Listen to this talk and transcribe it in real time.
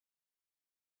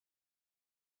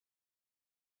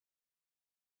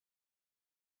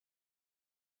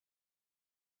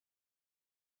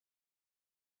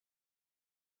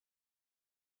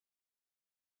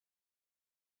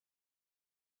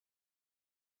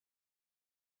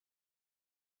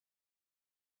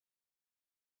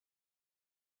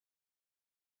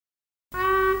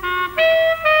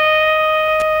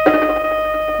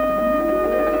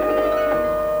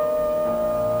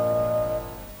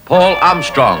Paul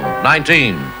Armstrong,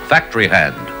 19, factory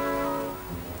hand.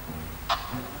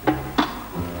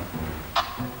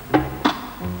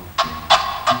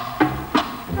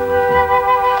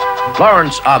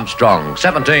 Lawrence Armstrong,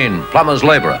 17, plumber's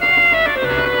laborer.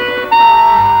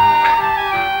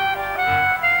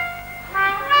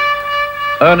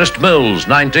 Ernest Mills,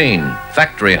 19,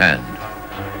 factory hand.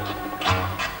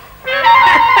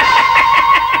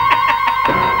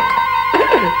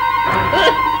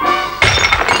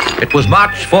 It was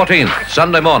March 14th,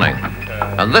 Sunday morning,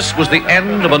 and this was the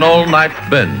end of an all-night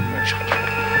binge.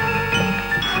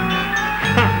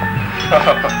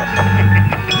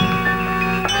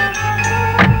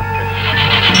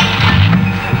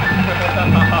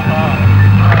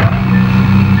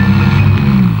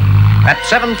 At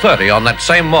 7:30 on that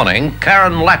same morning,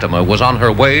 Karen Latimer was on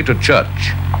her way to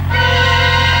church.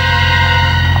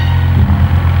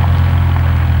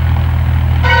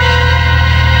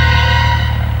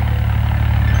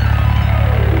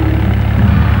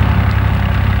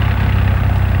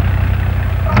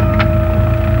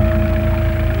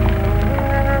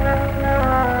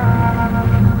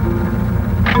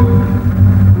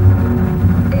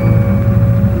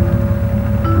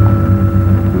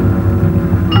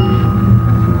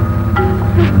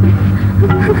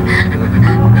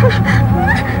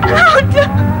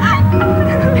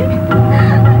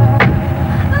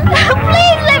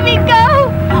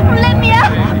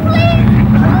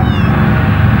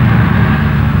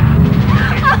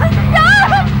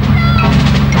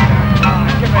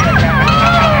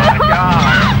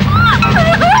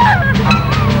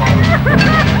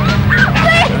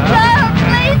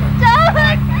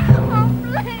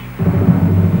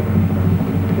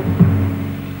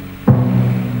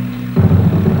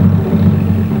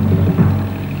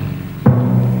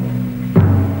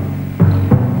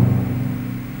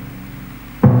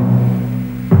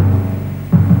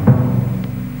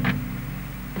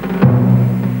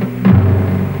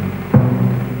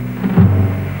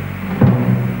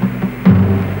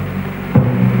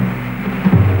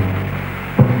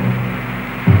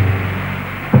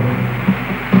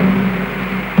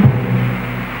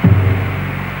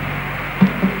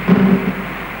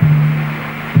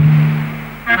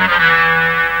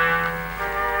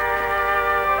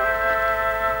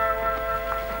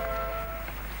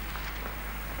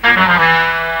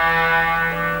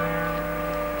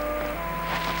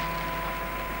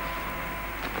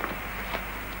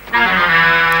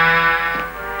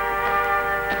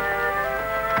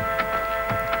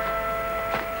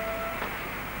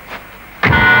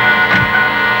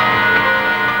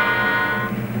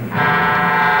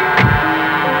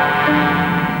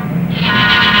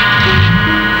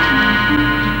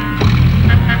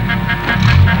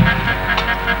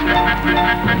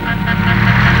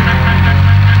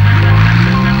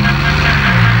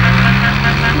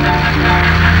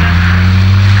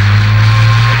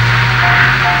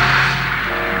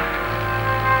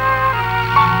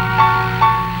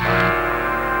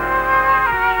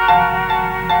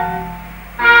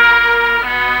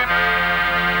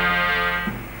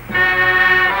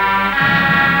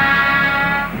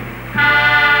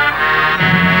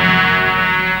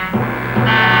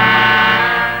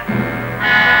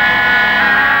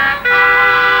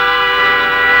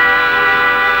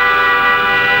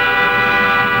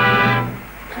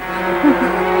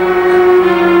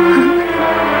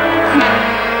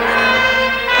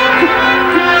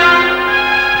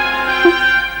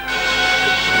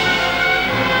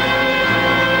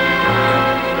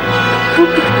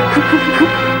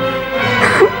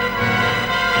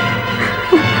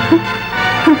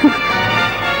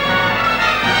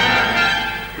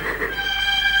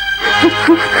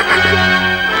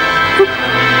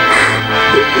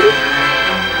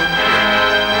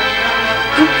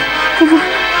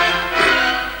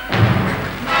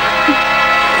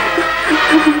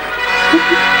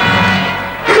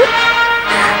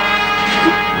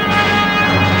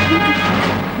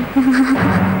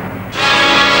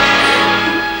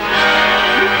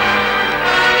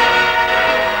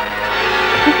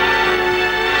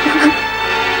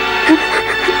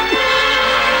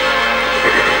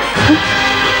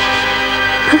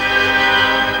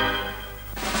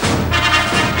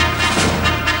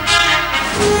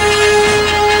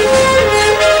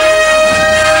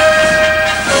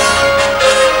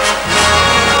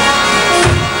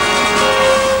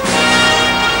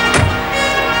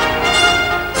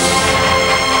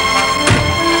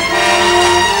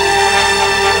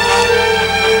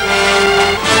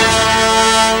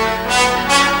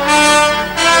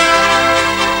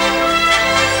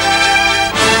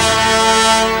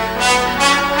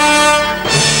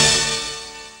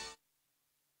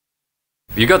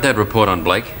 You got that report on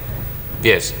Blake?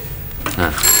 Yes. Ah.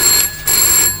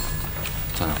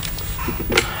 So,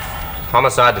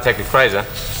 Homicide Detective Fraser.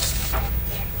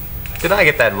 Did I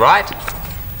get that right?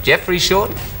 Jeffrey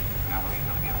Short?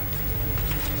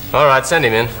 All right, send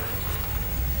him in.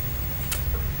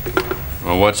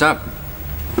 well, what's up?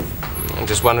 I'm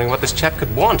just wondering what this chap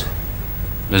could want.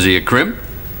 Is he a crim?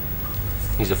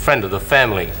 He's a friend of the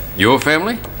family. Your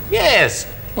family?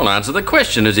 Yes. Well, answer the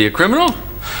question. Is he a criminal?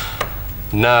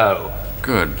 No.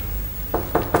 Good.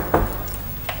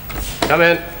 Come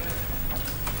in.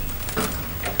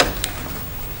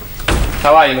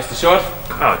 How are you, Mr. Short?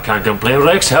 Oh, can't complain,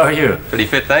 Rex. How are you? Pretty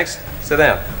fit, thanks. Sit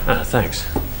down. Ah, thanks.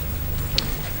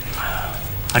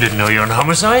 I didn't know you were on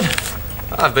homicide.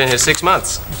 I've been here 6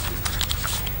 months.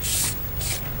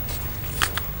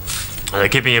 Are they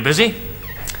keeping you busy?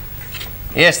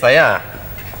 Yes, they are.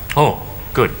 Oh,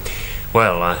 good.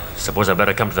 Well, I suppose I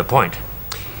better come to the point.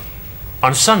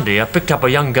 On Sunday, I picked up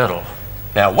a young girl.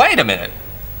 Now, wait a minute.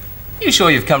 You sure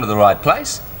you've come to the right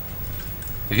place?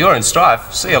 If you're in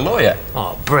strife, see a lawyer.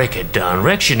 Oh, break it down,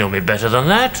 Rex. You know me better than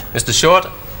that. Mr. Short,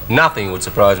 nothing would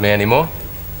surprise me anymore.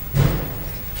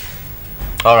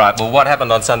 All right, well, what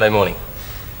happened on Sunday morning?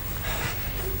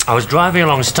 I was driving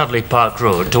along Studley Park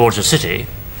Road towards the city,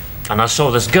 and I saw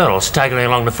this girl staggering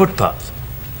along the footpath.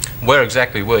 Where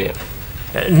exactly were you?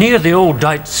 Near the old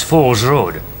Dites Falls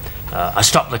Road. I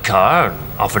stopped the car and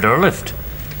offered her a lift.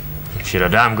 She had a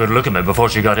damn good look at me before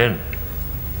she got in.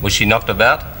 Was she knocked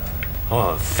about?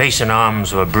 Oh, her face and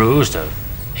arms were bruised, her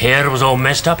hair was all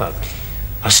messed up,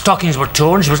 her stockings were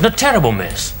torn, she was in a terrible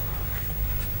mess.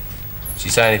 Did she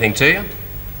say anything to you?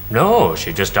 No,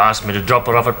 she just asked me to drop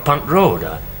her off at Punt Road.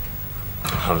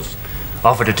 I was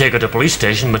offered to take her to the police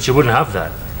station, but she wouldn't have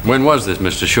that. When was this,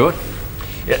 Mr. Short?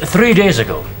 3 days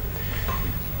ago.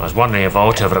 I was wondering if I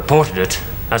ought to have reported it.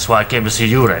 That's why I came to see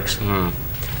you, Rex.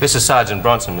 This is Sergeant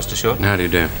Bronson, Mr. Short. How do you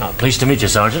do? Oh, pleased to meet you,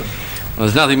 Sergeant. Well,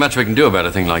 there's nothing much we can do about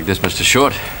a thing like this, Mr.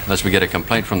 Short, unless we get a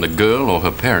complaint from the girl or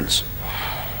her parents.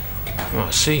 Oh,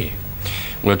 I see.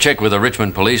 We'll check with the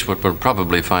Richmond police, but we'll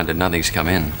probably find that nothing's come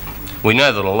in. We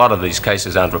know that a lot of these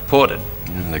cases aren't reported.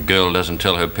 The girl doesn't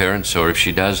tell her parents, or if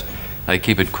she does, they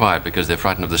keep it quiet because they're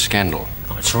frightened of the scandal.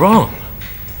 Oh, it's wrong.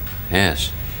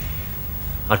 Yes.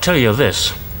 I'll tell you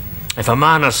this. If a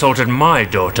man assaulted my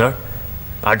daughter,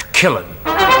 I'd kill him.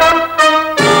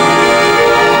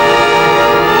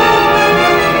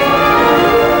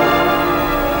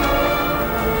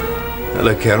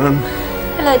 Hello, Karen.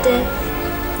 Hello, Dad.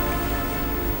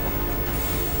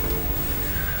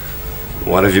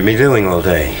 What have you been doing all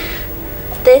day?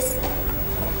 This?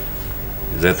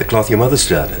 Is that the cloth your mother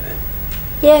started?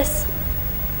 Yes.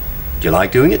 Do you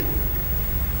like doing it?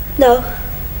 No.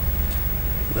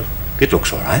 Well, it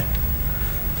looks all right.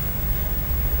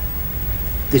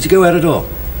 Did you go out at all?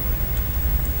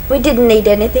 We didn't need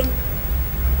anything.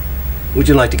 Would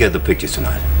you like to get the pictures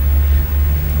tonight?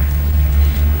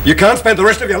 You can't spend the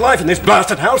rest of your life in this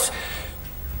blasted house.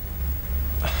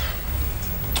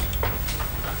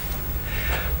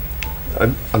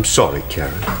 I'm sorry,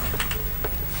 Karen.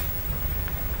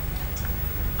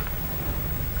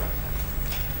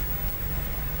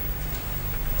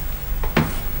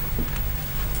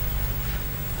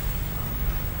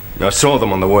 I saw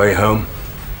them on the way home.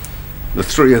 The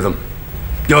three of them,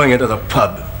 going into the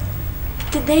pub.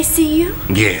 Did they see you?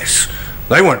 Yes.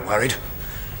 They weren't worried.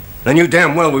 They knew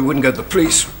damn well we wouldn't go to the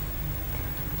police.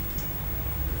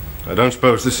 I don't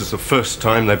suppose this is the first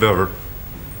time they've ever...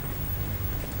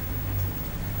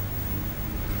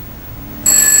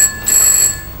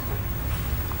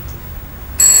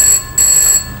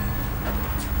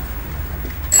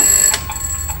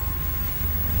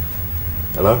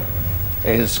 Hello?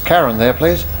 Is Karen there,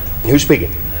 please? Who's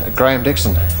speaking? Graham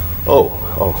Dixon. Oh.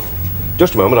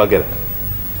 Just a moment, I'll get it.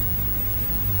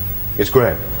 It's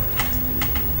Graham.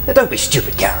 Now, don't be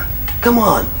stupid, Karen. Come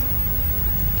on.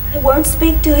 I won't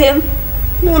speak to him.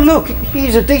 No, look,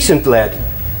 he's a decent lad.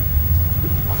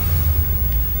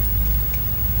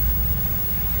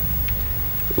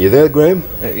 You there, Graham?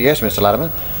 Yes, Mr.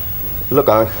 Latimer. Look,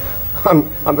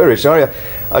 I'm very sorry.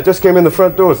 I just came in the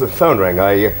front door as the phone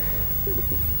rang.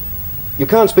 You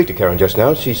can't speak to Karen just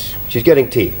now. She's getting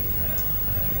tea.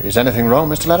 Is anything wrong,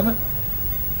 Mr. Latimer?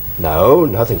 No,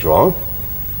 nothing's wrong.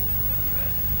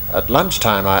 At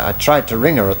lunchtime, I tried to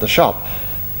ring her at the shop,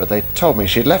 but they told me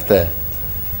she'd left there.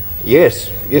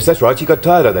 Yes, that's right. She got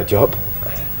tired of that job.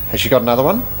 Has she got another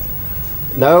one?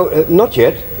 No, not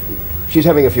yet. She's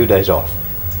having a few days off.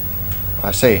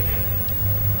 I see.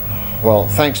 Well,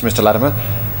 thanks, Mr. Latimer.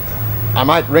 I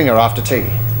might ring her after tea.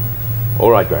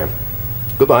 All right, Graham.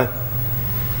 Goodbye.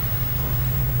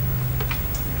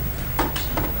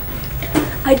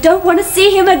 I don't want to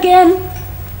see him again.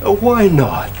 Oh, why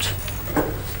not?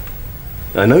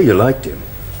 I know you liked him.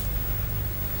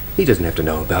 He doesn't have to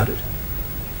know about it.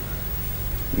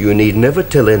 You need never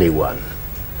tell anyone.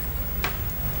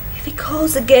 If he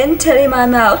calls again, tell him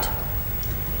I'm out.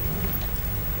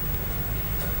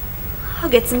 I'll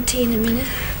get some tea in a minute.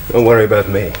 Don't worry about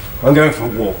me. I'm going for a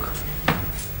walk.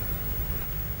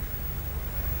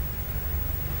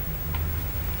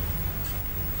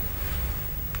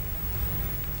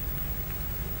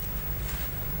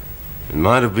 It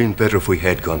might have been better if we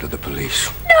had gone to the police.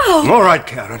 No! All right,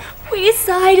 Karen. We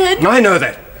decided. I know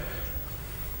that.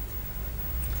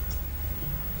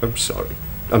 I'm sorry.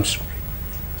 I'm sorry.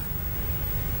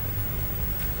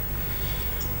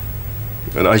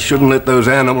 And I shouldn't let those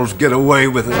animals get away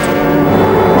with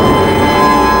it.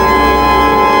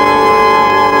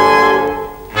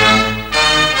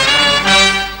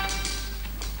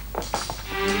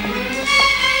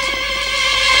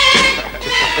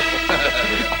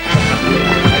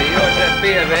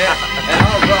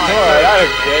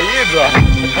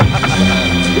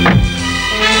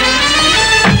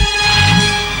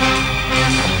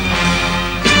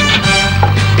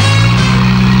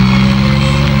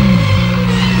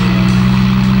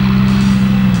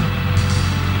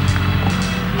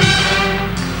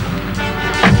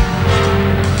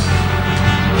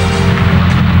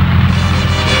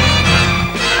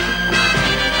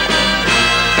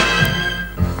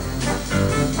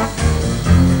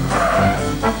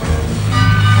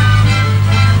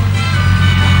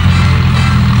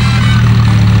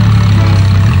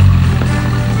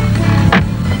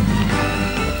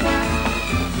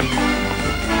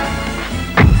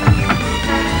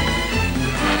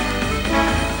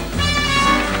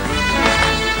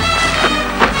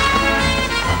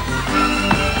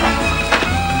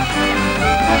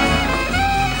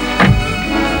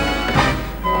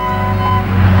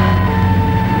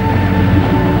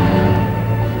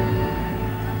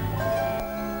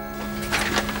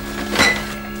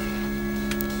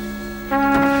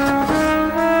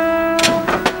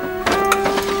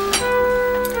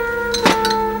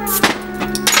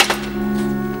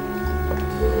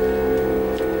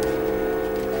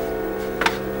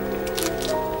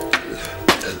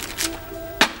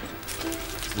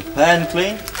 Pan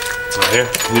clean? Yeah,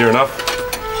 near enough.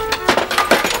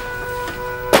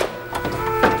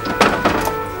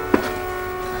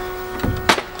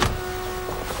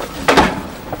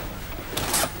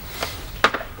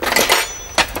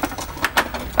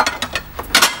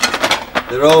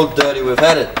 They're all dirty, we've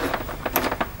had it.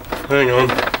 Hang on.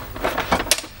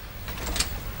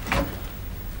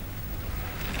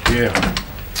 Yeah.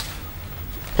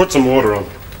 Put some water on.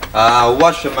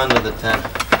 Wash them under the tent.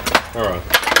 All right.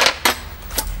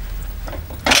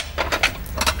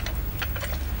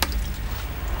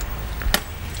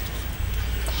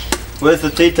 Where's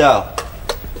the tea towel?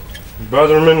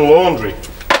 Brother him in the laundry.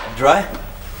 Dry?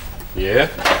 Yeah.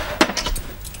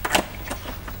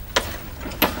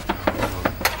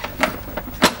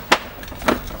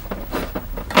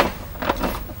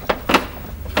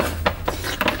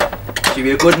 Should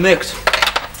be a good mix.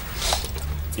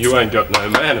 You ain't got no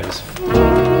manners.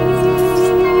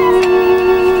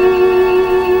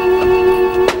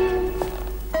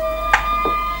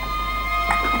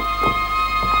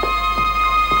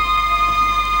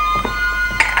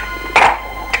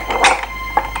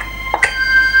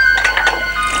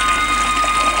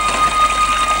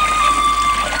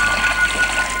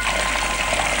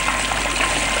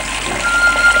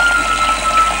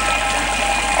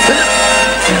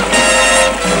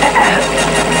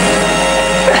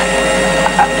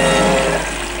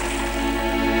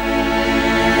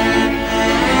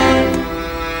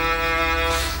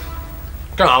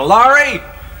 Come on, Laurie!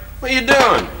 What are you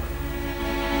doing?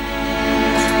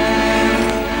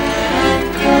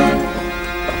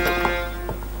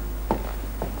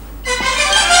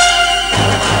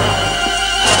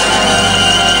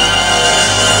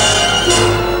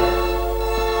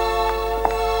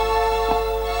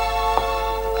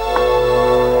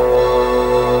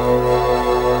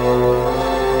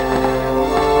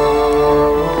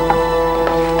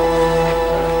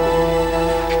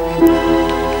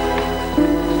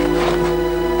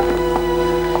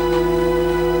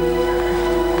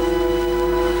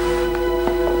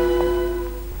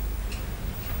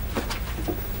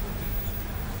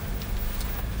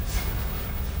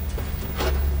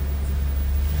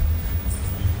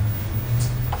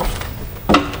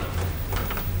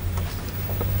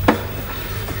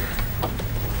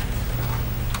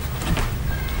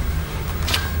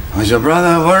 Was your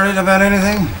brother worried about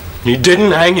anything? He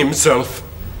didn't hang himself.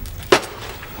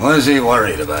 Was he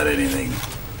worried about anything?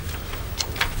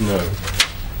 No.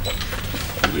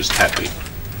 He was happy.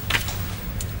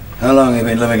 How long have you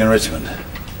been living in Richmond?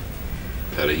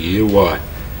 About a year. Why?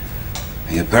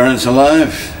 Are your parents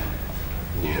alive?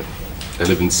 Yeah. They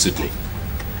live in Sydney.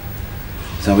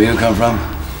 Is that where you come from?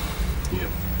 Yeah.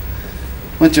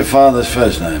 What's your father's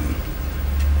first name?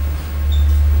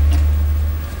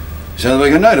 So that we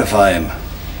can notify him.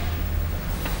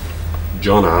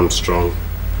 John Armstrong,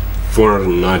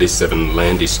 497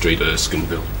 Landy Street,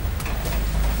 Erskineville.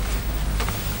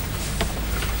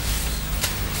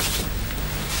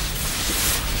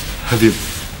 Have you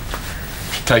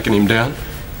taken him down?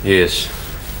 Yes.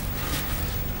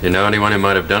 You know anyone who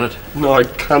might have done it? No, I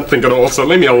can't think at all, so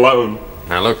leave me alone.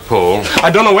 Now look, Paul. I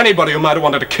don't know anybody who might have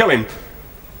wanted to kill him.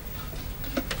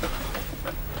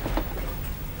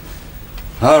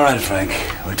 All right, Frank.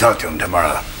 We'll talk to him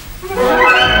tomorrow.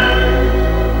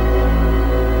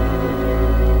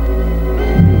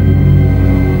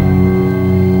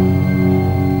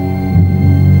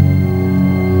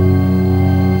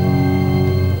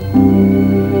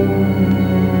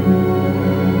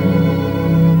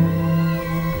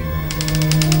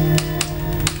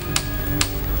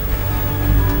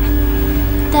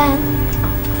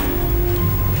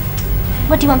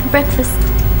 What do you want for breakfast?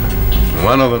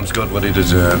 One of them's got what he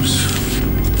deserves.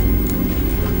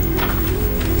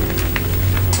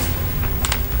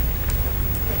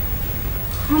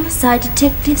 Homicide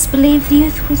detectives believe the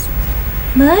youth was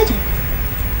murdered.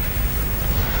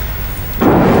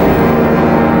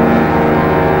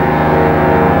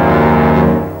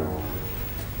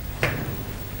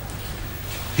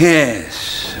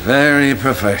 Yes, very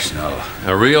professional.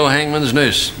 A real hangman's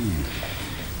noose.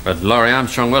 But Laurie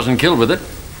Armstrong wasn't killed with it.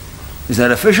 Is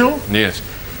that official? Yes.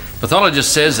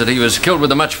 Pathologist says that he was killed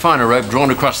with a much finer rope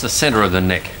drawn across the center of the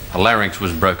neck. The larynx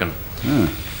was broken.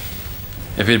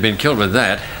 If he'd been killed with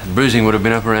that, the bruising would have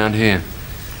been up around here.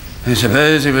 I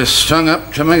suppose he was strung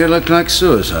up to make it look like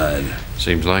suicide.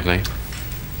 Seems likely.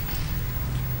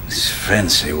 This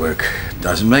fancy work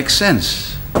doesn't make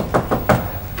sense.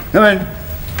 Come in.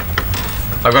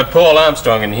 I've got Paul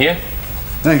Armstrong in here.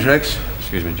 Thanks, Rex.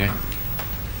 Excuse me, Jane.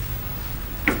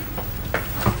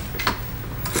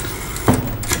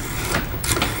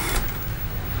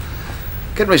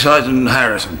 Get me Sergeant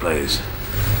Harrison, please.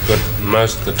 But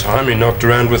most of the time he knocked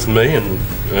around with me and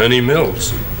Ernie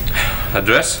Mills.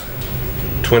 Address?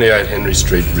 28 Henry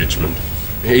Street, Richmond.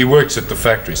 He works at the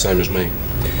factory, same as me.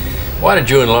 Why did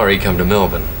you and Laurie come to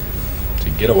Melbourne? To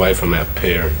get away from our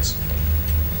parents.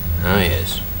 Oh,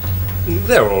 yes.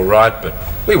 They're all right, but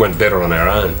we went better on our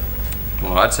own.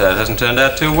 Well, I'd say it hasn't turned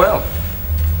out too well.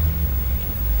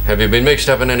 Have you been mixed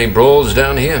up in any brawls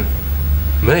down here?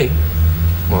 Me?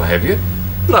 Well, have you?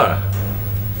 No.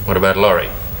 What about Laurie?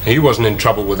 He wasn't in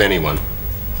trouble with anyone.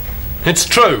 It's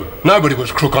true. Nobody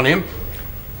was crook on him.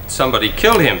 Somebody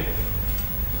killed him.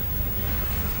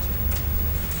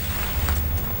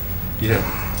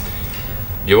 Yeah.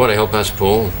 You want to help us,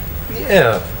 Paul?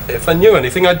 Yeah. If I knew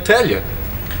anything, I'd tell you.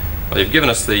 Well, you've given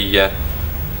us the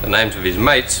names of his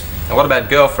mates. Now, what about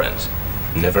girlfriends?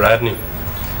 Never had any.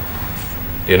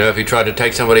 Do you know if he tried to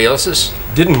take somebody else's?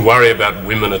 Didn't worry about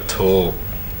women at all.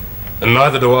 And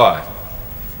neither do I.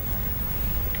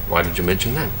 Why did you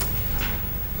mention that?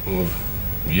 Well,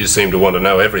 you seem to want to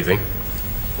know everything.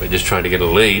 We're just trying to get a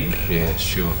lead. Yeah,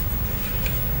 sure.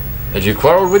 Had you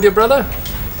quarreled with your brother?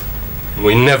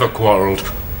 We never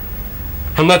quarreled.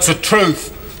 And that's the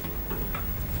truth.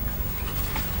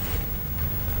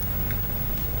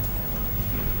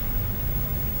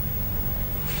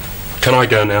 Can I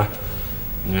go now?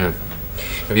 Yeah.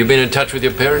 Have you been in touch with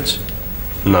your parents?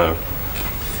 No.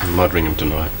 I might ring him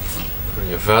tonight.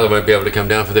 Your father won't be able to come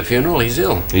down for the funeral. He's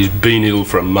ill. He's been ill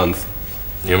for a month.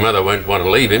 Your mother won't want to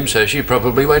leave him, so she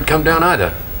probably won't come down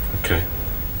either. Okay.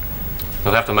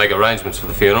 We'll have to make arrangements for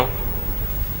the funeral.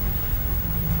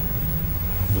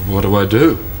 What do I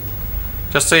do?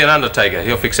 Just see an undertaker.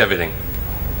 He'll fix everything.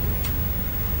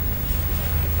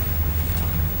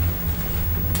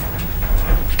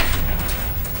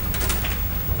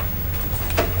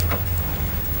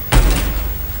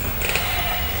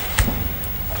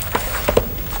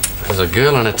 There's a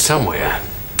girl in it somewhere.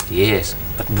 Yes,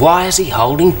 but why is he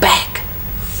holding back?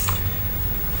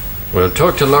 We'll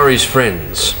talk to Laurie's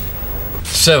friends.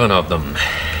 7 of them.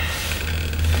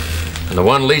 And the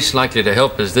one least likely to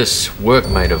help is this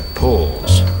workmate of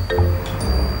Paul's.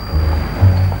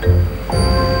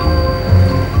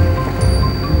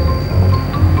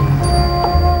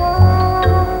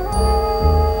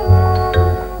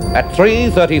 At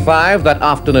 3:35 that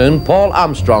afternoon, Paul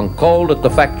Armstrong called at the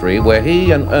factory where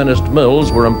he and Ernest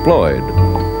Mills were employed.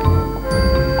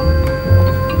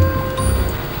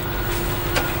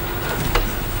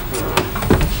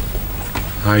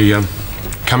 I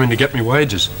come in to get me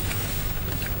wages.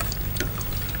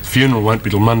 The funeral won't be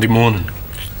till Monday morning.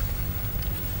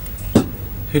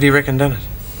 Who do you reckon done it?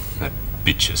 That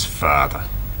bitch's father.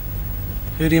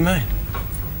 Who do you mean?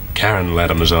 Karen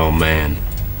Latimer's old man.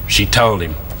 She told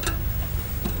him.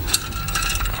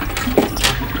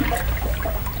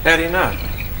 How do you know?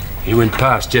 He went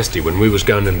past yesterday when we was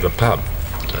going into the pub.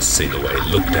 I see the way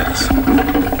he looked at us.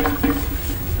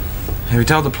 Have you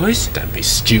told the police? Don't be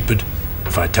stupid.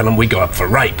 If I tell them, we go up for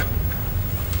rape.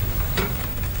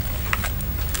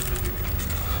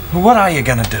 Well, what are you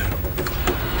gonna do?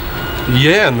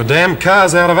 Yeah, and the damn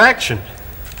car's out of action.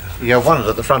 You're wanted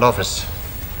at the front office.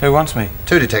 Who wants me?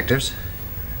 2 detectives.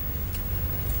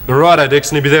 Righto,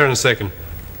 Dixon, he'll be there in a second.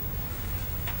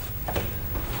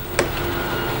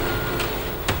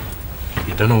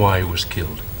 You don't know why he was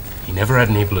killed. He never had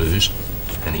any blues,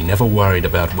 and he never worried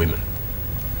about women.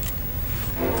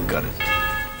 Got it.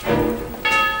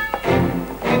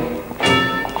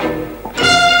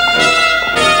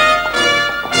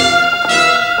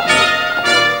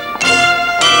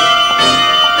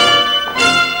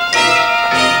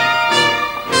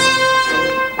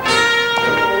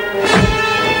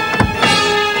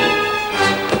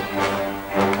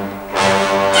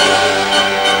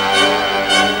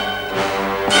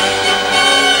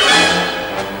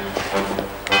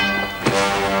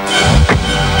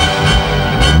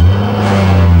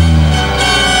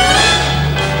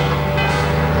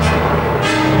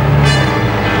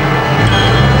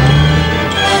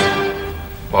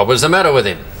 What was the matter with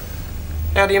him?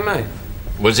 How do you mean?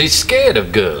 Was he scared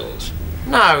of girls?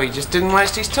 No, he just didn't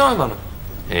waste his time on them.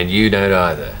 And you don't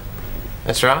either.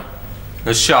 That's right.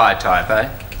 A shy type, eh?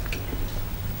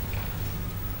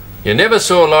 You never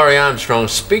saw Laurie Armstrong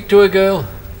speak to a girl?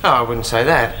 Oh, I wouldn't say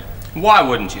that. Why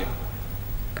wouldn't you?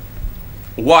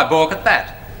 Why balk at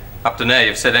that? Up to now,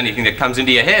 you've said anything that comes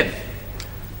into your head.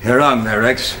 You're wrong there,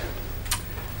 Rex.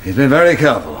 He's been very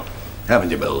careful, haven't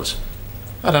you, Bills?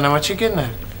 I don't know what you're getting at.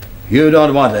 You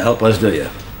don't want to help us, do you?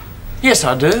 Yes,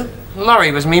 I do.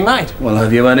 Laurie was me mate. Well,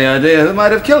 have you any idea who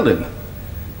might have killed him?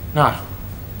 No.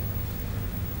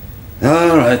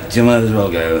 All right, you might as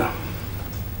well go.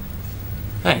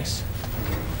 Thanks.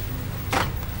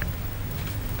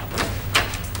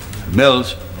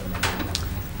 Mills,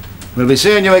 we'll be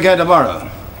seeing you again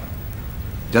tomorrow.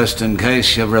 Just in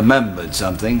case you've remembered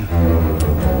something.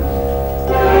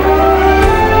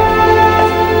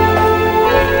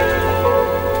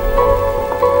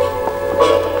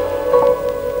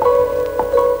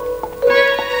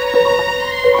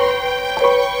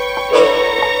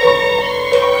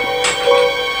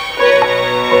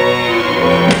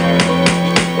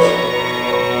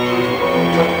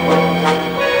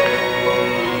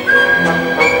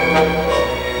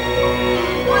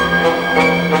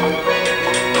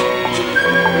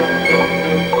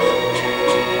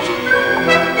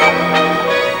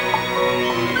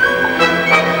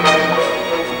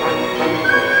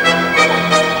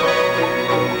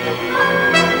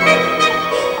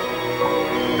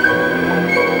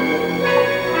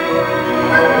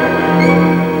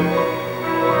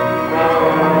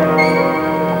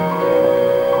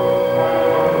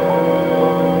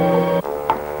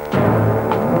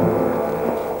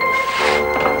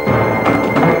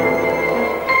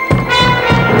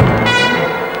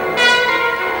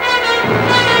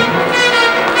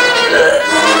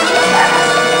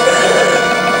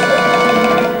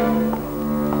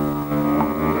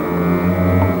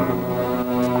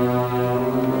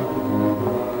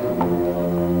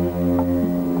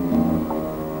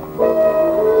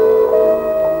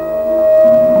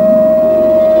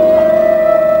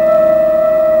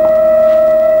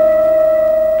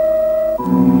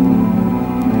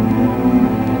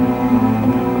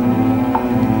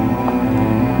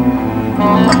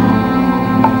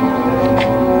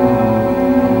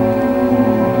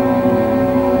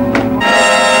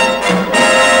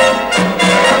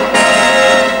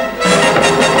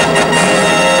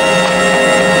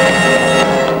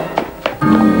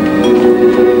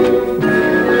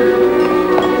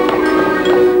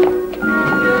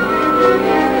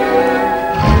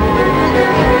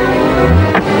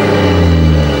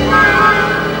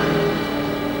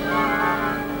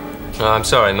 I'm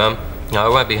sorry, Mum. I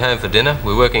won't be home for dinner.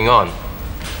 We're working on.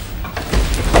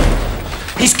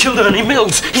 He's killed Ernie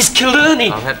Mills! He's killed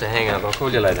Ernie! I'll have to hang up. I'll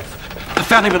call you later. I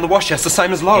found him in the wash house, the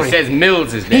same as Laurie. He says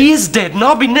Mills is dead. He is dead, and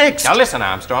I'll be next! Now listen,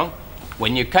 Armstrong.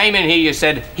 When you came in here, you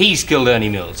said he's killed Ernie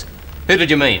Mills. Who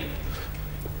did you mean?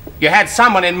 You had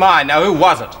someone in mind. Now, who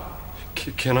was it?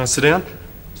 Can I sit down?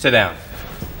 Sit down.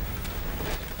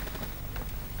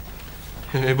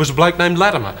 It was a bloke named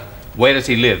Latimer. Where does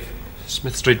he live?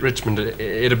 Smith Street, Richmond.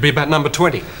 It'd be about number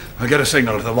 20. I'll get a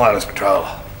signal to the wireless patrol.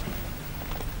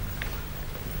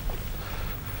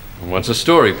 What's the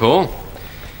story, Paul?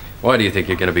 Why do you think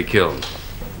you're going to be killed?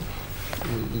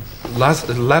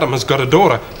 Latimer's got a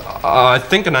daughter. I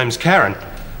think her name's Karen.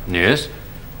 Yes?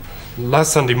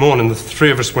 Last Sunday morning, the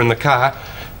three of us were in the car,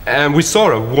 and we saw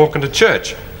her walking to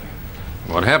church.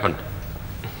 What happened?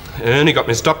 Ernie got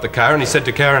me to stop the car, and he said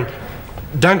to Karen,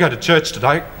 "Don't go to church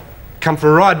today. Come for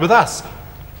a ride with us."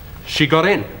 She got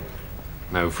in.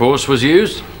 No force was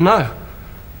used? No.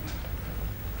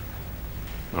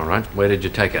 All right, where did you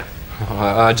take her?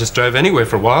 I just drove anywhere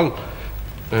for a while.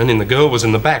 Ernie and the girl was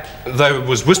in the back. They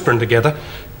was whispering together.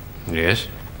 Yes?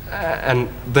 And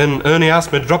then Ernie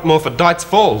asked me to drop them off at Dights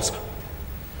Falls.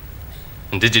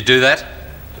 And did you do that?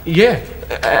 Yeah.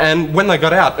 And when they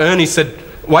got out, Ernie said,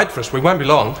 "Wait for us, we won't be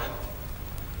long."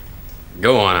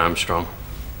 Go on, Armstrong.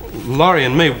 Laurie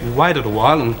and me waited a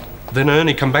while, and then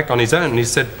Ernie come back on his own, and he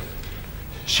said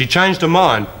she changed her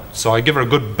mind, so I give her a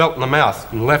good belt in the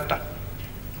mouth and left her.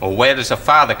 Or where does her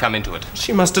father come into it?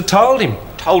 She must have told him.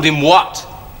 Told him what?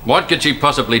 What could she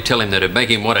possibly tell him that'd make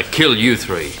him want to kill you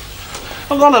three?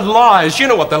 A lot of lies. You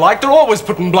know what they're like. They're always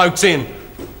putting blokes in.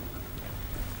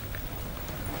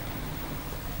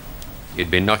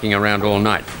 You'd been knocking around all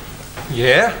night.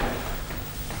 Yeah?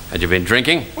 Had you been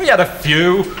drinking? We had a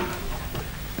few.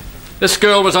 This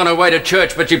girl was on her way to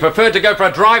church, but she preferred to go for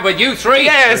a drive with you three?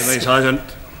 Yes! Excuse me, Sergeant.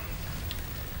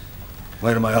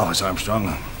 Wait in my office,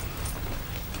 Armstrong.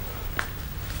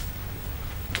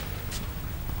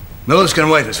 Mills can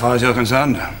wait as far as you're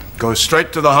concerned. Go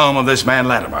straight to the home of this man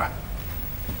Latimer.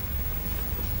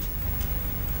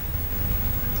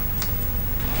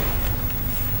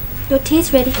 Your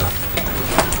tea's ready.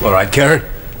 All right, Karen.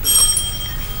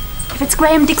 If it's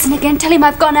Graham Dixon again, tell him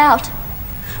I've gone out.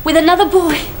 With another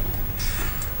boy.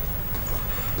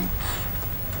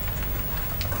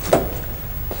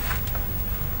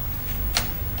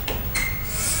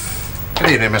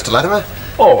 Good evening, Mr. Latimer.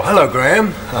 Oh, hello,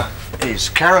 Graham. Is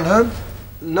Karen home?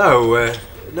 No,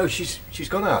 no, she's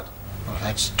gone out. Well,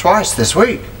 that's twice this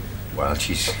week. Well,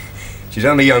 she's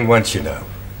only young once, you know.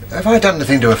 Have I done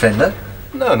anything to offend her?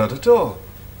 No, not at all.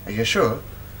 Are you sure?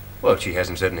 Well, she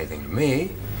hasn't said anything to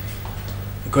me.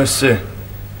 Of course,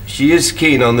 she is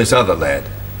keen on this other lad.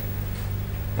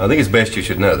 I think it's best you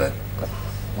should know that.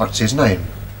 What's his name?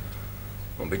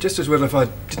 It'd be just as well if I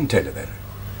didn't tell you that.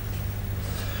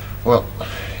 Well,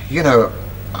 you know,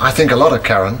 I think a lot of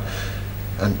Karen,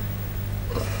 and,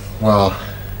 well,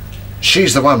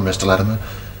 she's the one, Mr. Latimer.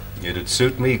 It'd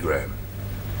suit me, Graham.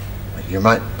 You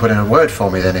might put in a word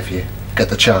for me then if you get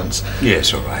the chance.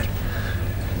 Yes, all right.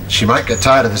 She might get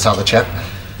tired of this other chap.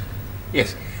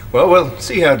 Yes. Well, we'll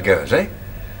see how it goes, eh?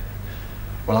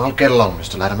 Well, I'll get along,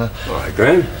 Mr. Latimer. All right,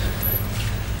 Graham.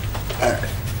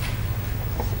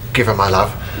 Give her my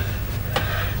love.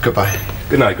 Goodbye.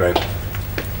 Good night, Graham.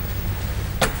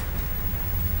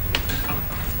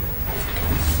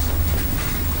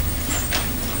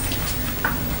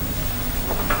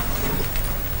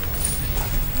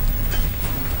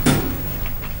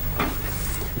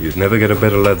 You'd never get a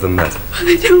better lad than that.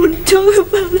 I don't want to talk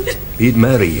about it. He'd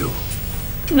marry you.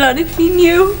 Not if he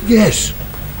knew. Yes.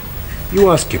 You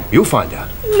ask him. You'll find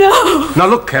out. No. Now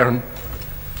look, Karen.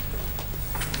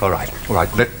 All right.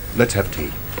 Let's have tea.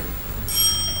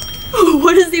 Oh,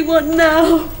 what does he want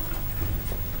now?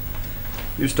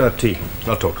 You start tea.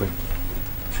 I'll talk to him.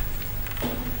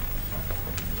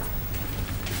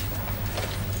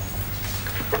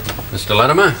 Mr.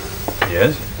 Latimer?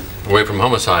 Yes? Away from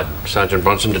Homicide. Sergeant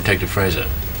Bronson, Detective Fraser.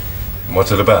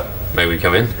 What's it about? May we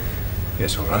come in?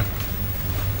 Yes, all right.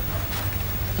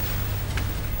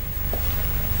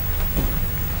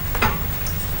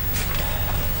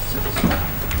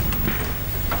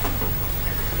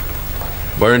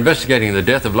 We're investigating the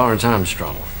death of Lawrence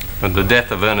Armstrong. And the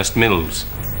death of Ernest Mills.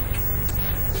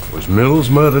 Was Mills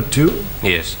murdered too?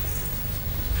 Yes.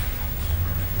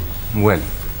 When?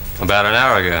 About an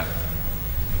hour ago.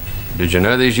 Did you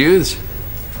know these youths?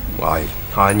 Why,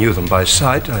 I knew them by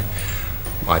sight. I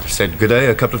might have said good day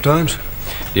a couple of times.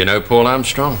 Do you know Paul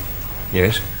Armstrong?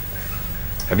 Yes.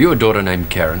 Have you a daughter named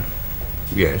Karen?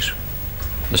 Yes.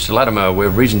 Mr. Latimer,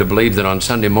 we've reason to believe that on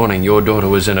Sunday morning your daughter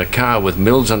was in a car with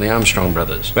Mills and the Armstrong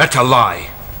brothers. That's a lie.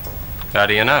 How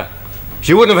do you know?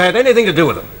 She wouldn't have had anything to do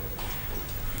with them.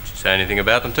 Did she say anything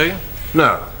about them to you?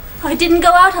 No. I didn't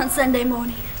go out on Sunday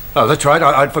morning. Oh, that's right.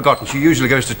 I'd forgotten. She usually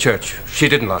goes to church. She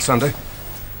didn't last Sunday.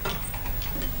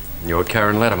 You're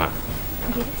Karen Latimer.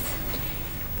 Yes.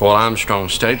 Paul Armstrong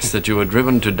states that you were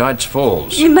driven to Dights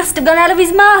Falls. He must have gone out of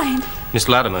his mind. Miss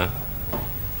Latimer,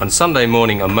 on Sunday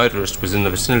morning a motorist was in the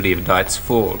vicinity of Dights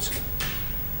Falls.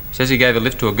 Says he gave a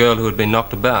lift to a girl who had been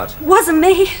knocked about. Wasn't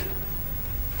me.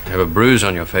 You have a bruise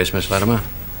on your face, Miss Latimer.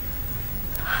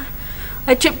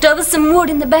 I tripped over some wood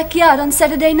in the backyard on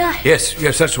Saturday night. Yes,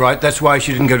 that's right. That's why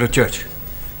she didn't go to church.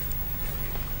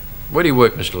 Where do you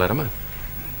work, Mr. Latimer?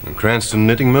 In Cranston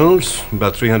Knitting Mills,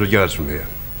 about 300 yards from here.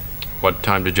 What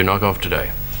time did you knock off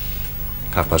today?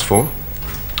 4:30.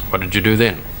 What did you do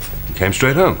then? Came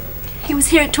straight home. He was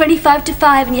here at 25 to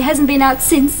 5 and he hasn't been out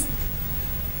since.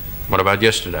 What about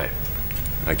yesterday?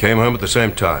 I came home at the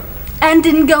same time. And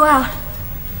didn't go out.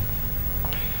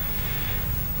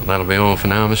 Well, that'll be all for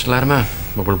now, Mr. Latimer.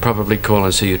 But we'll probably call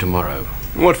and see you tomorrow.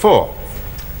 What for?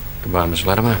 Goodbye, Miss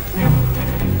Latimer.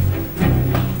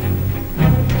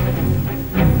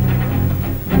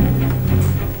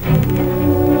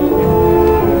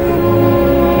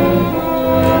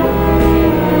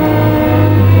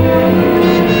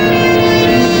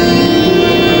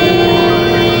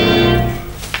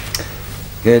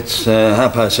 It's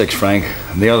 6:30, Frank.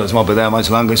 The others won't be there much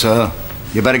longer, so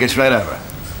you better get straight over.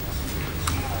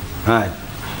 Right.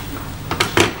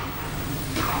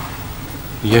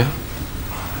 Yeah?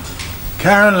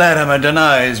 Karen Latimer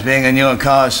denies being in your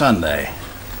car Sunday.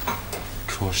 Of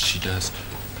course she does.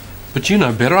 But you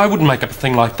know better. I wouldn't make up a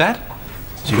thing like that.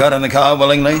 She got in the car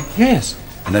willingly? Yes.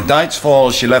 And at Dights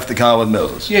Falls, she left the car with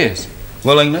Mills? Yes.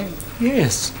 Willingly?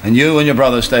 Yes. And you and your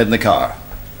brother stayed in the car?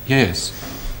 Yes.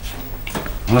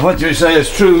 Well, if what you say is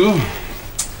true,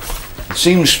 it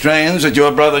seems strange that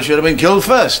your brother should have been killed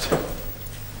first.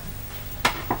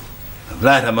 If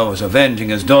Latimer was avenging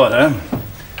his daughter,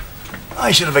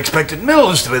 I should have expected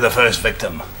Mills to be the first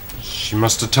victim. She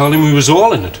must have told him we was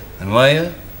all in it. And were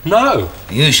you? No.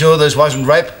 Are you sure this wasn't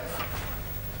rape?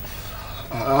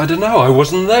 I don't know. I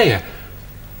wasn't there.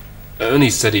 Ernie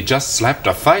said he just slapped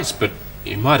her face, but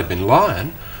he might have been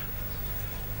lying.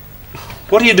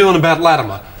 What are you doing about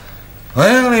Latimer?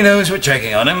 Well, he knows we're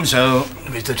checking on him, so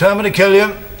if he's determined to kill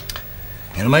you,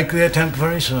 he'll make the attempt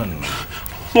very soon.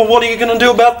 Well, what are you going to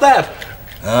do about that?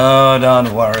 Oh,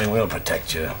 don't worry, we'll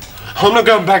protect you. I'm not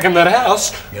going back in that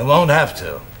house. You won't have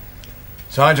to.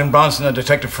 Sergeant Bronson and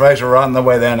Detective Fraser are on their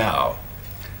way there now.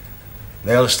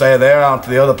 They'll stay there after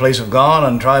the other police have gone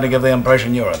and try to give the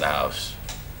impression you're in the house.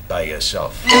 By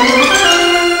yourself.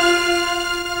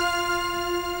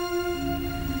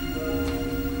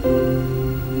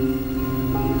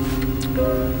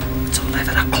 It's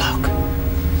 11 o'clock.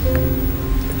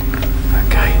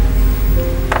 Okay.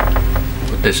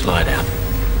 Put this light out.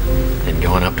 Then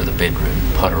go on up to the bedroom,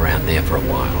 pot around there for a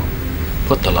while.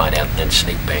 Put the light out and then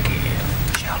sneak back here.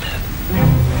 Shout it.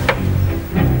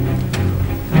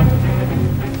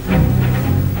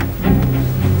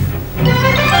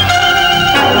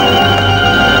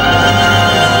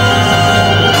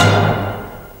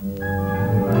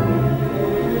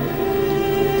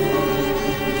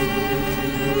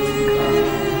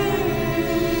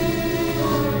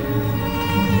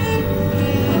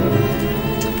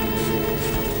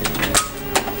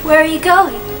 Where are you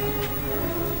going?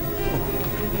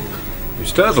 You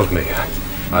startled me.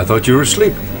 I thought you were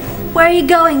asleep. Where are you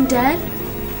going, Dad?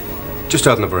 Just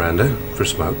out on the veranda for a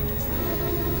smoke.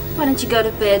 Why don't you go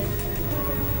to bed?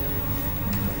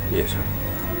 Yes, sir.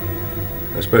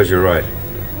 I suppose you're right.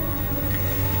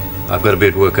 I've got to be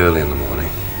at work early in the morning.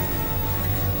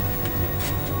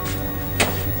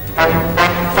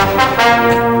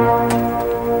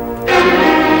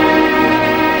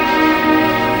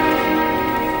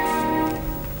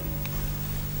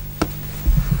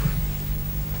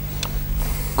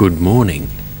 Good morning.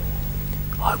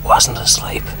 I wasn't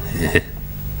asleep.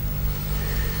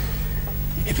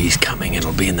 If he's coming,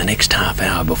 it'll be in the next half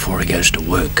hour before he goes to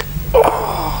work.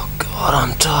 Oh, God,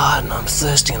 I'm tired and I'm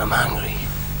thirsty and I'm hungry.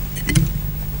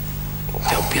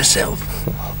 Help yourself.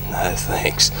 No,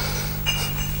 thanks.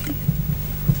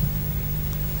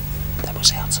 That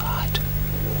was outside.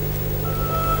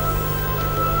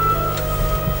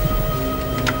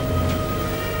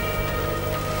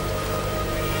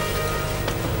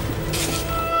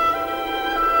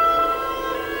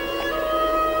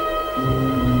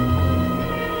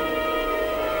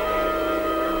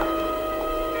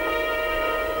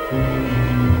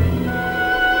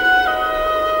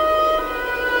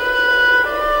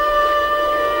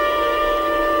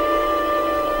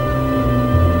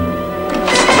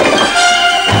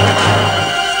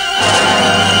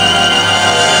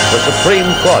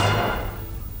 Supreme Court.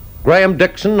 Graham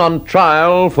Dixon on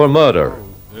trial for murder.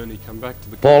 Ernie come back to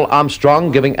the Paul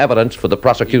Armstrong giving evidence for the He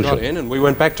prosecution. got in and we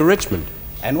went back to Richmond.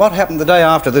 And what happened the day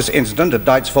after this incident at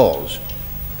Dights Falls?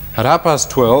 At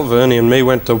 12:30, Ernie and me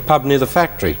went to a pub near the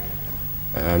factory.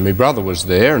 My brother was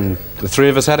there and the three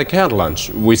of us had a counter lunch.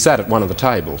 We sat at one of the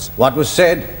tables. What was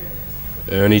said?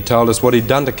 Ernie told us what he'd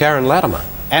done to Karen Latimer.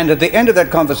 And at the end of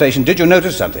that conversation, did you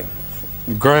notice something?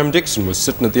 Graham Dixon was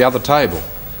sitting at the other table.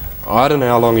 I don't know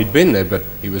how long he'd been there, but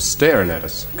he was staring at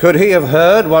us. Could he have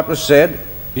heard what was said?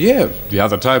 Yeah, the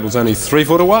other table's only 3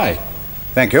 foot away.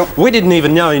 Thank you. We didn't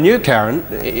even know he knew Karen.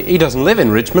 He doesn't live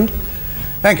in Richmond.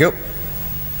 Thank you.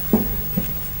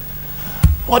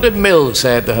 What did Mills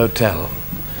say at the hotel?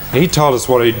 He told us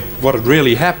what had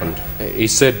really happened. He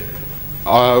said,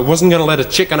 I wasn't going to let a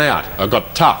chicken out. I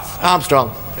got tough.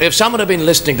 Armstrong, if someone had been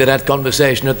listening to that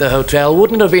conversation at the hotel,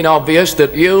 wouldn't it have been obvious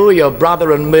that you, your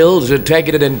brother and Mills had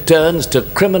taken it in turns to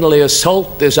criminally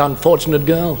assault this unfortunate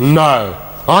girl? No.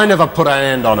 I never put a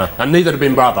hand on her, and neither did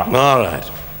my brother. All right.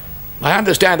 I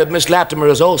understand that Miss Latimer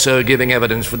is also giving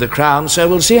evidence for the Crown, so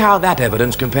we'll see how that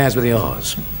evidence compares with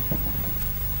yours.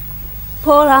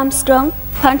 Paul Armstrong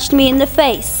punched me in the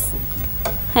face,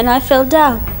 and I fell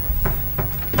down.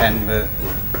 And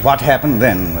what happened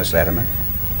then, Miss Latimer?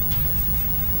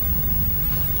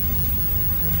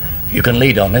 You can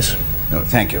lead on this. Oh,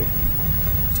 thank you.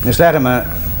 Miss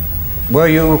Latimer, were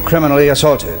you criminally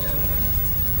assaulted?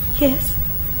 Yes.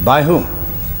 By whom?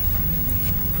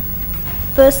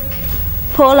 First,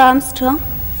 Paul Armstrong,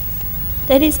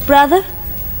 then his brother,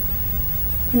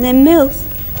 and then Mills.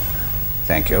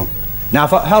 Thank you. Now,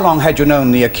 for how long had you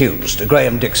known the accused,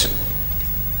 Graham Dixon?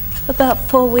 About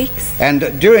 4 weeks.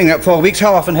 And during that 4 weeks,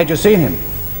 how often had you seen him?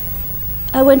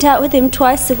 I went out with him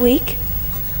twice a week,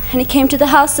 and he came to the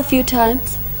house a few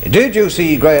times. Did you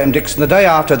see Graham Dixon the day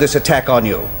after this attack on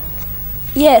you?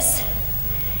 Yes.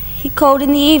 He called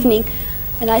in the evening,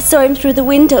 and I saw him through the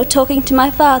window talking to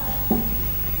my father.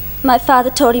 My father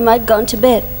told him I'd gone to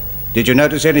bed. Did you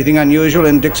notice anything unusual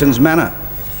in Dixon's manner?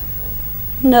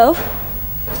 No.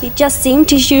 He just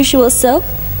seemed his usual self.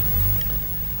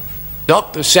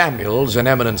 Dr. Samuels, an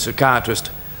eminent psychiatrist,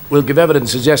 will give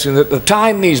evidence suggesting that at the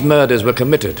time these murders were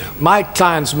committed, my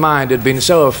client's mind had been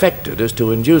so affected as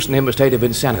to induce in him a state of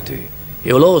insanity.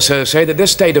 He will also say that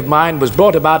this state of mind was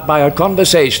brought about by a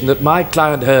conversation that my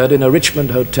client heard in a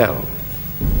Richmond hotel.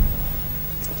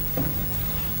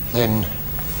 Then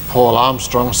Paul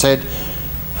Armstrong said,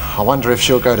 I wonder if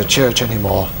she'll go to church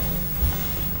anymore.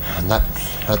 And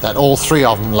at that all 3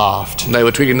 of them laughed. They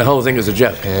were treating the whole thing as a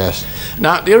joke. Yes.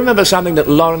 Now, do you remember something that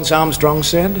Lawrence Armstrong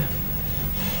said?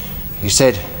 He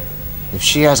said, if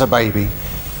she has a baby,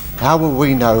 how will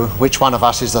we know which one of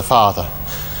us is the father?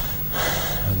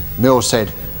 And Mills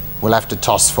said, we'll have to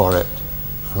toss for it.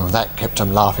 Well, that kept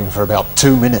them laughing for about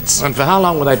 2 minutes. And for how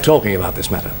long were they talking about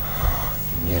this matter?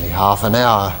 Nearly half an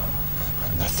hour.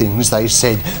 And the things they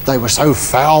said, they were so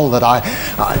foul that I...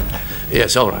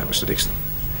 Yes, all right, Mr. Dixon.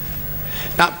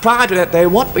 Now, prior to that day,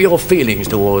 what were your feelings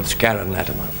towards Karen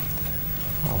Latimer?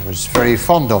 I was very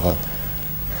fond of her.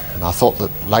 And I thought that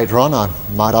later on I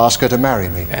might ask her to marry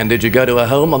me. And did you go to her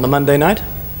home on the Monday night?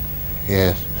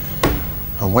 Yes.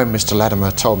 And when Mr.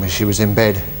 Latimer told me she was in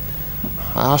bed,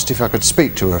 I asked if I could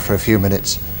speak to her for a few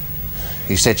minutes.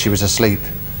 He said she was asleep,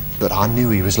 but I knew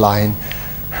he was lying.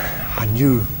 I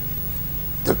knew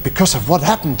that because of what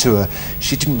happened to her,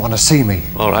 she didn't want to see me.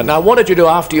 All right, now what did you do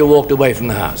after you walked away from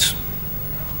the house?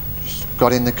 Just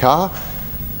got in the car,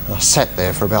 and I sat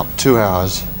there for about 2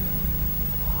 hours.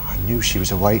 I knew she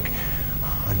was awake.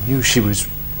 I knew she was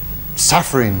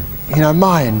suffering in her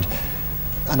mind.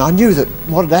 And I knew that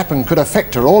what had happened could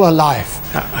affect her all her life.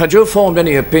 Had you formed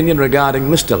any opinion regarding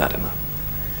Mr. Latimer?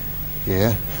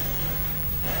 Yeah.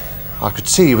 I could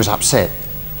see he was upset.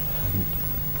 And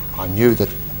I knew that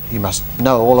he must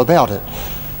know all about it.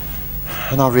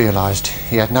 And I realised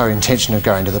he had no intention of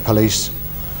going to the police.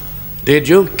 Did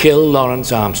you kill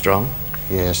Lawrence Armstrong?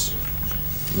 Yes.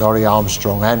 Laurie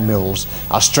Armstrong and Mills.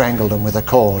 I strangled them with a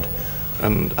cord.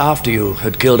 And after you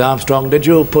had killed Armstrong, did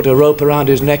you put a rope around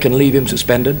his neck and leave him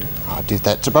suspended? I did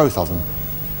that to both of them.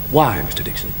 Why, Mr.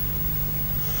 Dixon?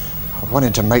 I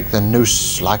wanted to make the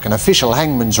noose like an official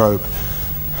hangman's rope.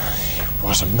 It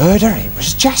wasn't murder, it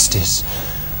was justice.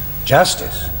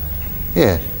 Justice?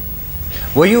 Yeah.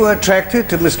 Were you attracted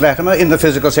to Miss Latimer in the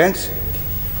physical sense?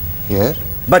 Yes.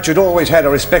 But you'd always had a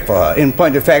respect for her. In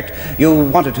point of fact, you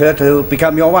wanted her to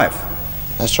become your wife.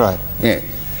 That's right. Yeah.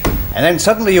 And then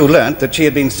suddenly you learnt that she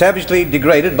had been savagely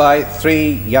degraded by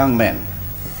 3 young men.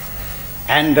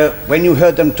 And when you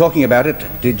heard them talking about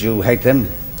it, did you hate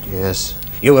them? Yes.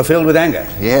 You were filled with anger?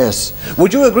 Yes.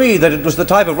 Would you agree that it was the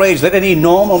type of rage that any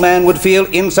normal man would feel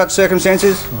in such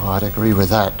circumstances? Oh, I'd agree with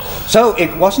that. So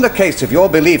it wasn't a case of your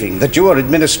believing that you were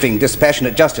administering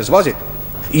dispassionate justice, was it?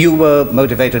 You were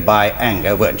motivated by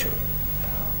anger, weren't you?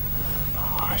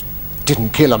 I didn't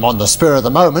kill him on the spur of the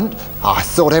moment. I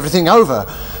thought everything over.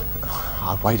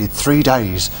 I waited 3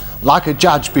 days, like a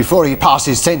judge before he passed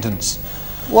his sentence.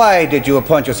 Why did you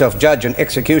appoint yourself judge and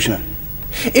executioner?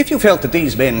 If you felt that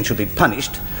these men should be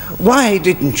punished, why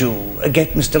didn't you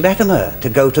get Mr. Latimer to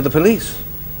go to the police?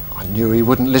 I knew he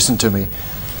wouldn't listen to me.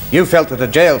 You felt that a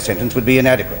jail sentence would be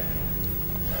inadequate.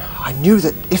 I knew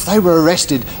that if they were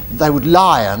arrested, they would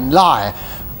lie and lie.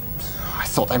 I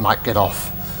thought they might get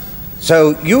off.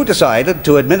 So you decided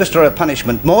to administer a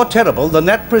punishment more terrible than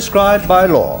that prescribed by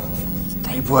law.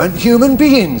 They weren't human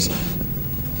beings.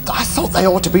 I thought they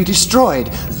ought to be destroyed,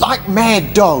 like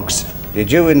mad dogs.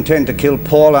 Did you intend to kill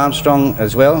Paul Armstrong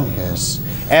as well? Yes.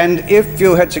 And if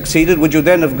you had succeeded, would you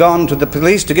then have gone to the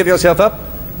police to give yourself up?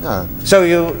 No. So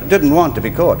you didn't want to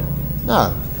be caught?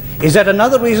 No. Is that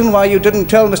another reason why you didn't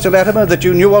tell Mr. Latimer that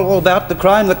you knew all about the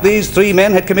crime that these 3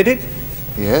 men had committed?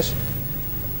 Yes.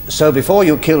 So before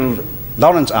you killed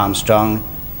Lawrence Armstrong,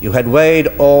 you had weighed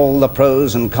all the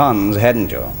pros and cons,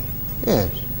 hadn't you? Yes.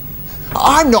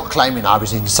 I'm not claiming I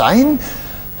was insane.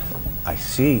 I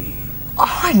see.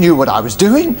 I knew what I was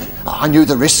doing. I knew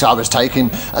the risks I was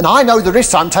taking, and I know the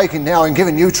risks I'm taking now in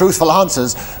giving you truthful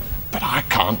answers. But I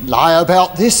can't lie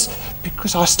about this,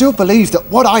 because I still believe that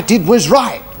what I did was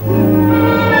right.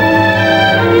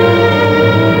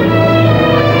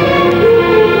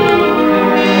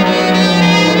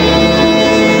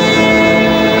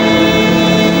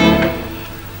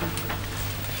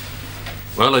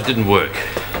 Well, it didn't work.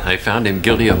 They found him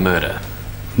guilty of murder.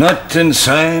 Not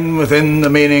insane within the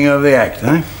meaning of the act,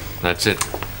 huh? That's it.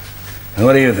 And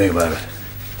what do you think about it?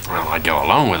 Well, I'd go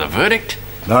along with a verdict.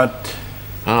 Not?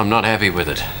 Oh, I'm not happy with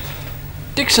it.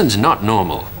 Dixon's not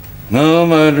normal. No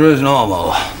murder is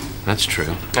normal. That's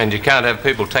true. And you can't have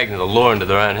people taking the law into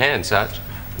their own hands, Sarge.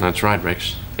 That's right,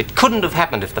 Rex. It couldn't have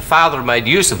happened if the father had made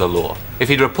use of the law, if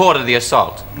he'd reported the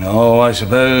assault. No, I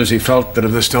suppose he felt that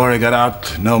if the story got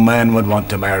out, no man would want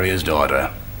to marry his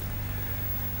daughter.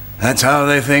 That's how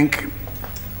they think.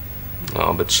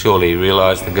 Oh, but surely he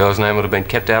realised the girl's name would have been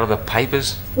kept out of the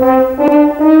papers.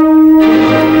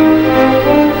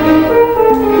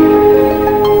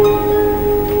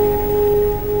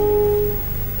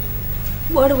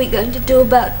 What are we going to do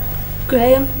about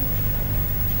Graham?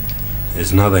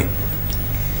 There's nothing.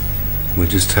 We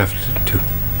just have to...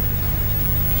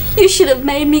 You should have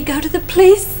made me go to the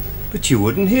police. But you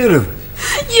wouldn't hear of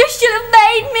it. You should have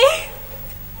made me.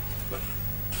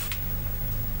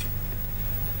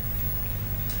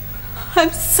 I'm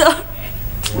sorry.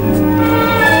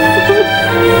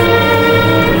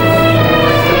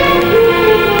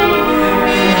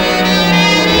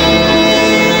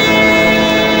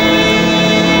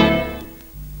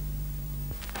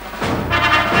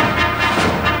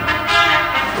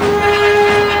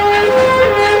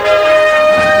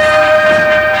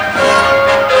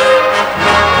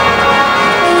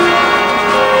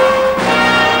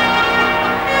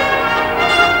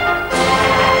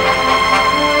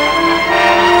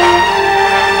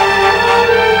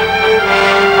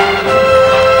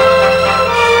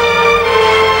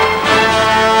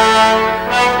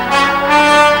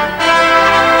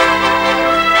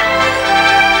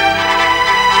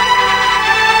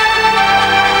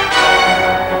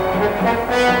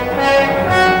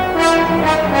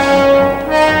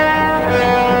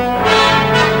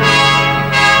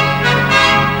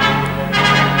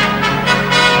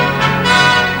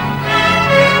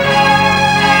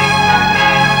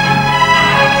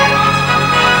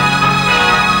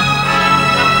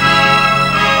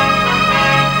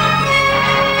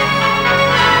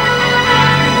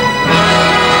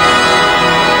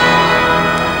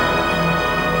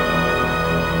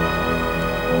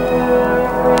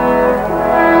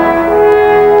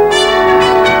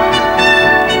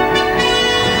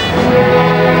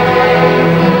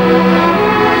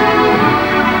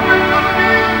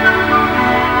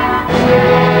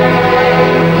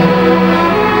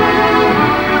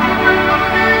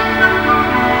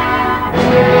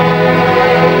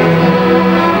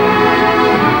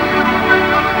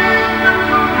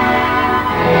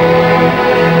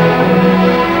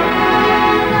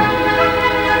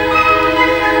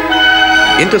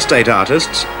 Interstate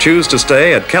artists choose to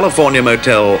stay at California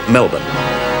Motel, Melbourne.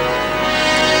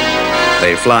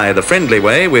 They fly the friendly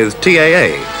way with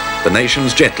TAA, the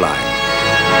nation's jet line.